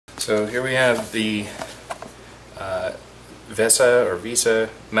So here we have the VESA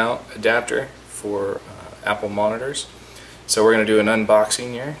mount adapter for Apple monitors. So we're going to do an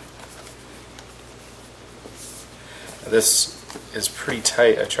unboxing here. This is pretty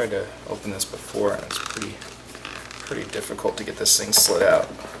tight. I tried to open this before and it's pretty difficult to get this thing slid out.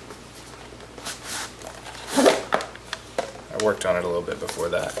 I worked on it a little bit before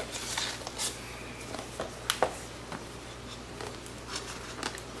that.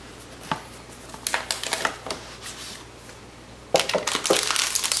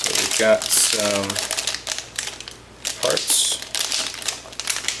 So we've got some parts.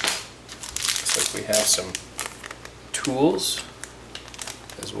 Looks like we have some tools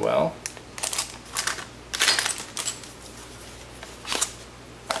as well.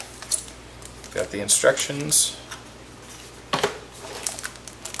 Got the instructions,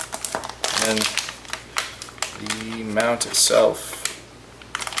 and the mount itself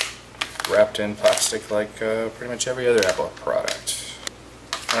wrapped in plastic like pretty much every other Apple product.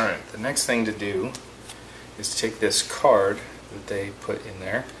 Alright, the next thing to do is take this card that they put in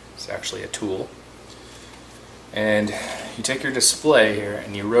there. It's actually a tool. And you take your display here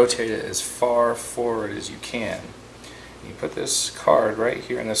and you rotate it as far forward as you can. You put this card right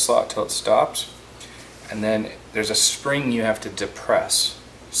here in the slot till it stops, and then there's a spring you have to depress.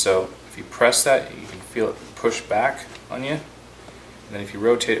 So if you press that, you can feel it push back on you, and then if you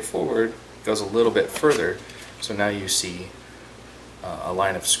rotate it forward, it goes a little bit further. So now you see a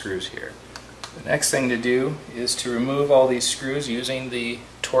line of screws here. The next thing to do is to remove all these screws using the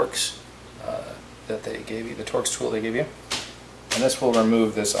Torx that they gave you, the Torx tool they gave you, and this will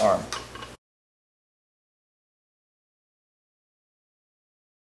remove this arm.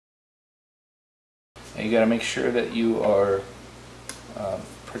 And you got to make sure that you are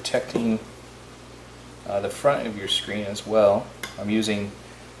protecting the front of your screen as well. I'm using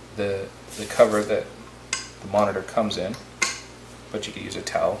the cover that the monitor comes in, but you could use a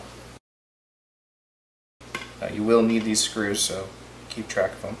towel. You will need these screws, so keep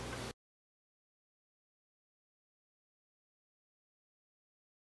track of them.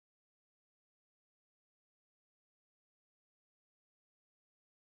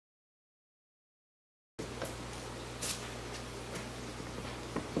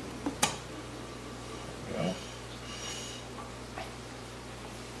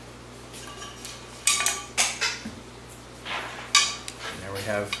 There we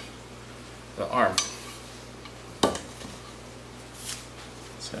have the arm.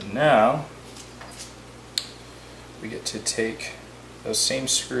 So now we get to take those same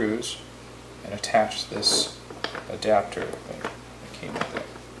screws and attach this adapter that came with it.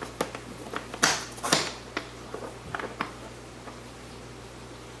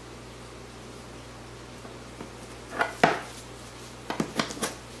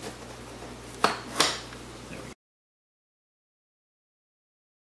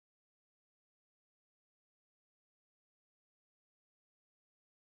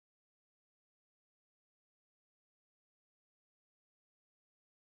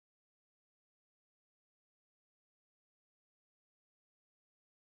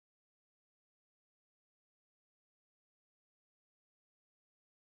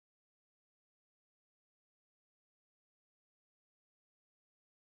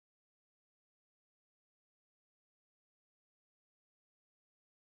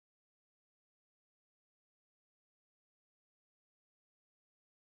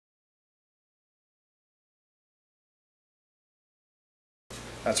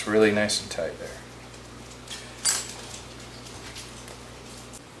 That's really nice and tight there.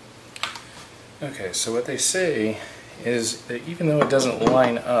 Okay, so what they say is that even though it doesn't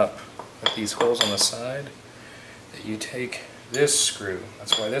line up with these holes on the side, that you take this screw,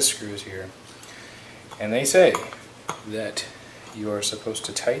 that's why this screw is here, and they say that you are supposed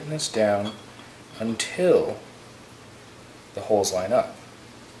to tighten this down until the holes line up.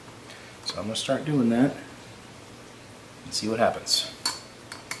 So I'm going to start doing that and see what happens.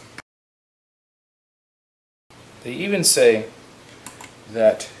 They even say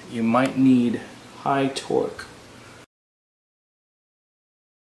that you might need high torque.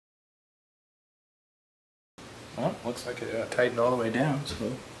 Well, looks like it tightened all the way down,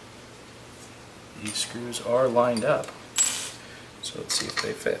 so these screws are lined up. So let's see if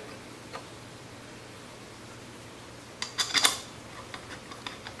they fit.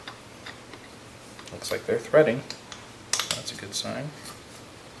 Looks like they're threading. That's a good sign.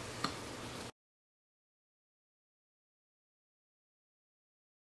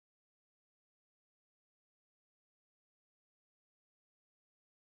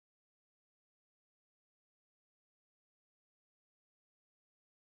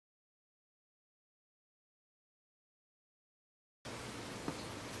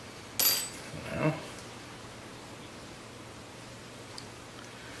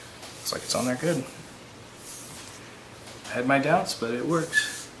 Looks like it's on there good. I had my doubts, but it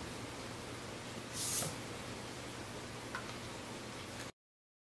works.